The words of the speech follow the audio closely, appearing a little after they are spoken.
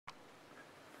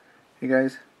Hey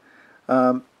guys,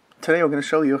 today we're going to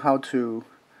show you how to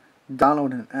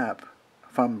download an app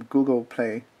from Google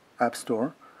Play App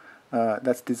Store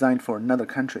that's designed for another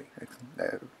country.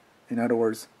 In other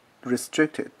words,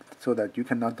 restricted so that you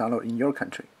cannot download in your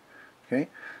country. Okay,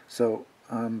 so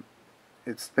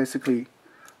it's basically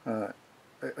a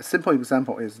simple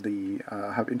example is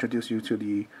I have introduced you to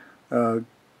the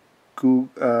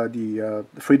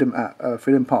Freedom app,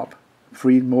 Freedom Pop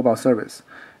free mobile service.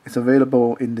 It's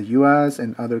available in the US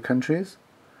and other countries,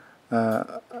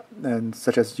 and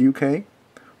such as UK.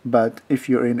 But if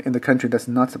you're in the country that's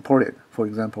not supported, for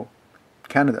example,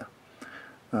 Canada,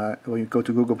 when you go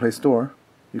to Google Play Store,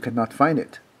 you cannot find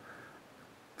it.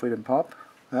 Freedom Pop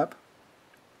app.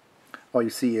 All you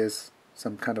see is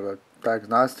some kind of a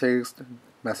diagnostics,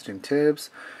 messaging tips.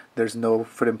 There's no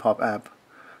Freedom Pop app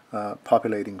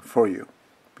populating for you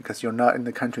because you're not in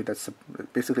the country that's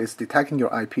basically it's detecting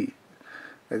your IP.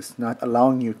 It's not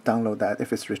allowing you to download that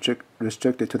if it's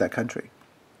restricted to that country.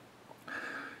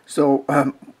 So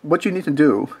what you need to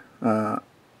do,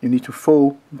 you need to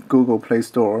fool Google Play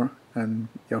Store and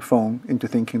your phone into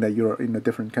thinking that you're in a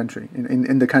different country,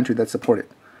 in the country that's supported.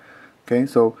 Okay,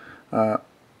 so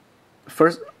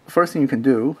first thing you can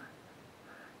do,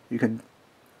 you can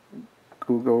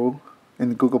in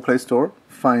the Google Play Store,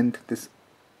 find this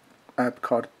app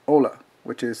called Ola,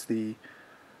 which is the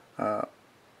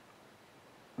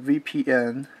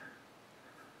VPN,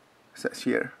 says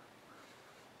here,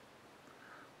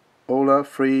 Ola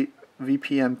free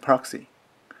VPN proxy.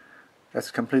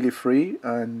 That's completely free,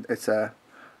 and it's a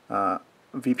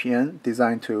VPN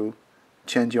designed to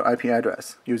change your IP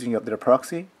address using their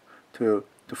proxy to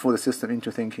fool the system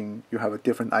into thinking you have a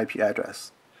different IP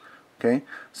address. Okay,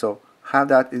 so have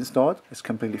that installed. It's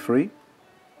completely free.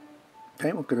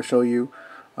 Okay, we're going to show you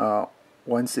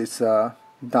once it's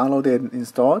downloaded and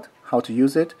installed how to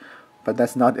use it, but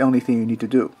that's not the only thing you need to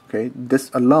do. Okay, this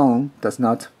alone does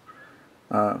not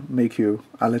make you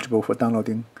eligible for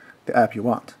downloading the app you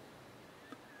want.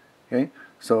 Okay,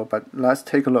 so but let's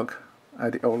take a look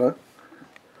at the Ola.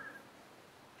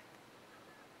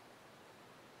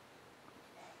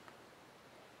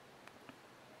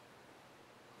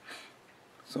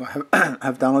 So I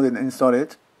have downloaded and installed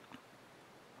it.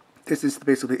 This is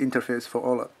basically the interface for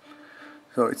Ola.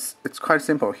 So it's quite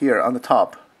simple. Here on the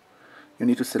top, you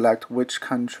need to select which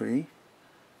country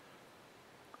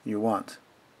you want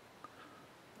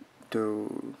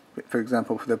to. For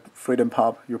example, for the Freedom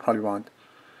Pop, you probably want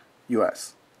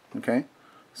US. Okay,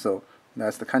 so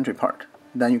that's the country part.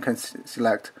 Then you can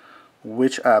select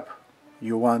which app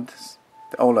you want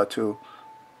the Ola to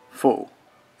fool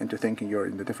into thinking you're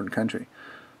in a different country.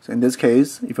 So in this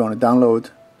case, if you want to download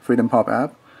Freedom Pop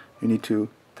app, you need to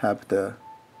tap the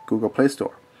Google Play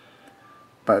Store.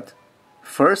 But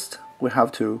first, we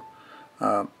have to,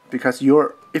 because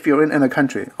if you're in a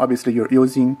country, obviously you're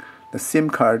using the SIM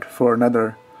card for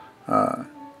another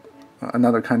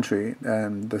country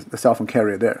and the cell phone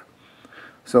carrier there.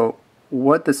 So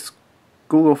what this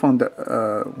Google phone,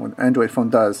 what Android phone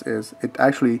does is it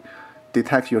actually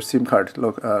detects your SIM card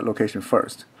location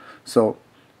first. So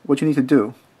what you need to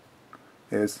do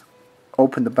is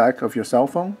open the back of your cell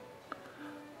phone,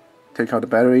 take out the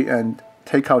battery, and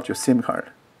take out your SIM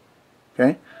card.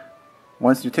 Okay?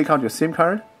 Once you take out your SIM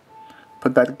card,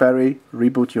 put back the battery,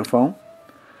 reboot your phone.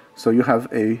 So you have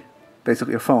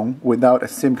basically a phone without a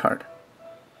SIM card.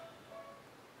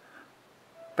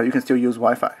 But you can still use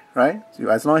Wi-Fi, right? So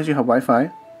as long as you have Wi-Fi,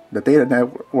 the data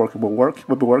network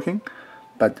will be working,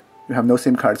 but you have no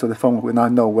SIM card, so the phone will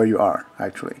not know where you are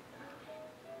actually.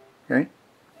 Okay?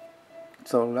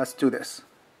 So let's do this.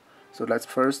 So let's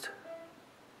first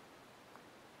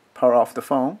power off the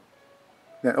phone,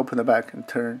 then open the back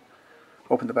and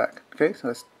open the back. Okay, so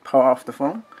let's power off the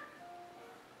phone.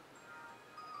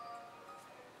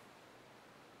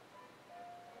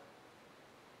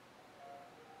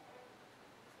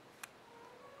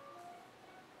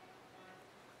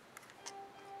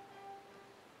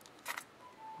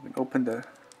 We can open the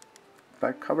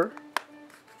back cover.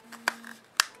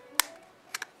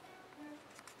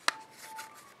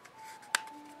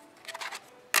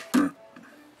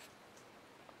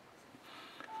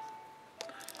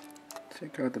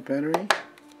 Take out the battery,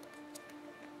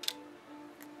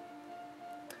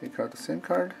 take out the SIM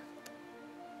card,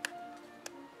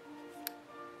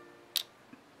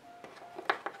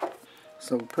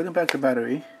 so putting back the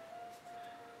battery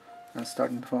and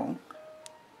starting the phone.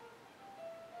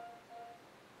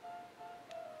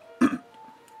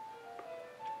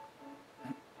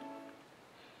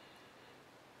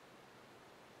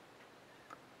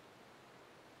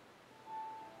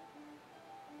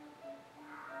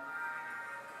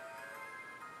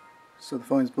 So the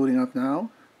phone is booting up now.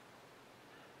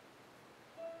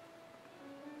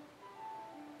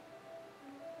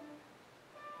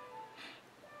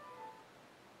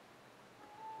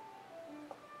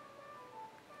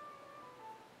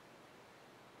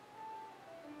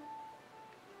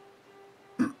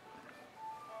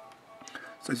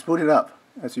 So it's booted up.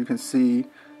 As you can see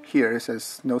here, it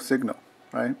says no signal,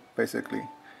 right? Basically,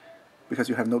 because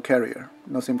you have no carrier,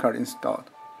 no SIM card installed.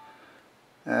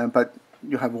 But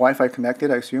you have Wi-Fi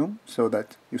connected, I assume, so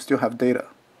that you still have data.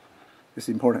 It's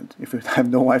important. If you have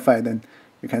no Wi-Fi, then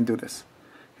you can't do this.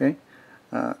 Okay?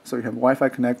 So you have Wi-Fi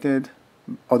connected,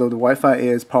 although the Wi-Fi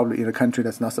is probably in a country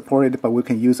that's not supported, but we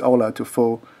can use Ola to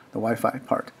fill the Wi-Fi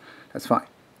part. That's fine.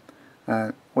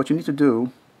 What you need to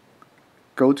do,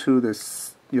 go to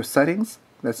your settings.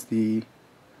 That's the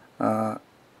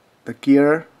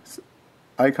gear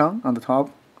icon on the top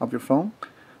of your phone.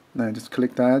 Then just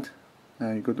click that,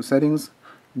 and you go to settings,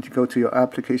 and you go to your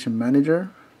application manager.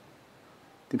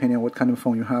 Depending on what kind of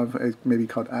phone you have, it may be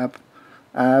called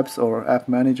apps or app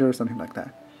manager or something like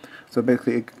that. So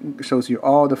basically it shows you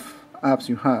all the apps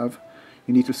you have.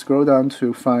 You need to scroll down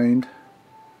to find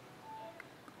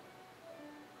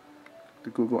the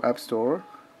Google App Store,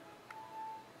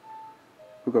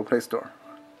 Google Play Store.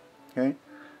 Okay,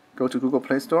 go to Google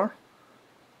Play Store.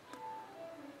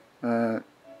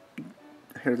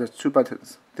 Here there's two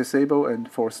buttons, disable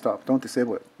and force stop. Don't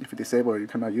disable it. If you disable it, you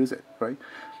cannot use it, right?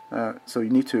 So you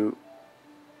need to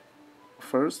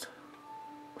first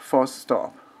force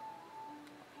stop.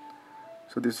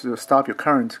 So this will stop your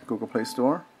current Google Play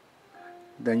Store.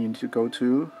 Then you need to go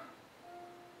to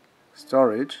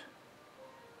storage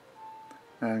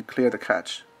and clear the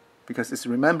cache, because it's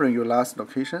remembering your last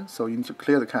location, so you need to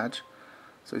clear the cache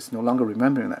so it's no longer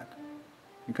remembering that.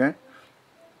 Okay?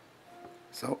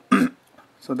 So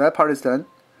so that part is done.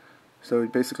 So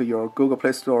basically your Google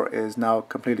Play Store is now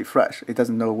completely fresh. It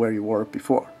doesn't know where you were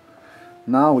before.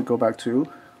 Now we go back to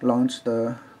launch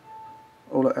the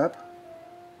Ola app.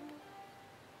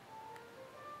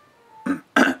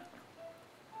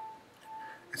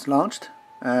 It's launched,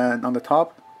 and on the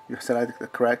top you select the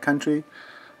correct country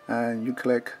and you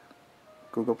click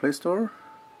Google Play Store.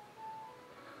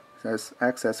 It says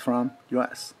access from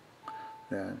US.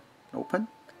 Then open.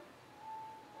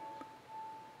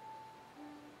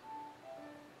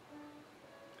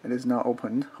 It is now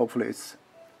opened. Hopefully it's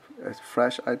a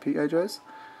fresh IP address.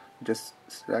 Just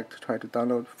select try to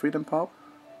download Freedom Pop.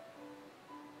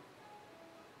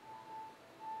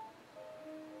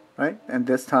 Right, and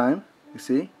this time you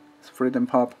see it's Freedom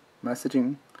Pop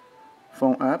messaging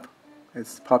phone app.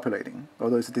 It's populating.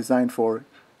 Although it's designed for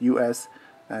US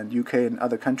and UK and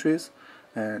other countries,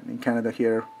 and in Canada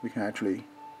here we can actually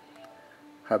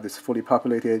have this fully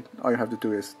populated. All you have to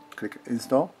do is click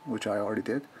install, which I already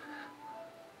did.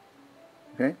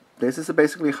 Okay, this is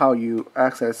basically how you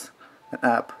access an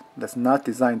app that's not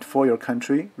designed for your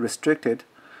country, restricted,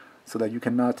 so that you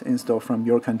cannot install from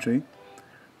your country.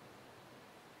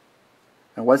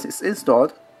 And once it's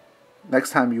installed,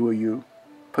 next time you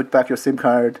put back your SIM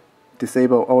card,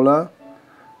 disable Ola,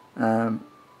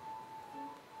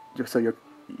 so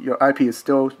your IP is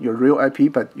still your real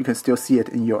IP, but you can still see it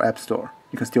in your app store.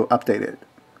 You can still update it.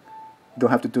 You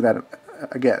don't have to do that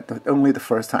again, only the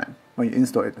first time. When you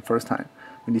install it the first time,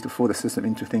 we need to fool the system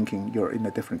into thinking you're in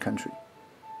a different country.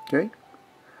 Okay?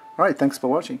 Alright, thanks for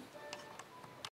watching.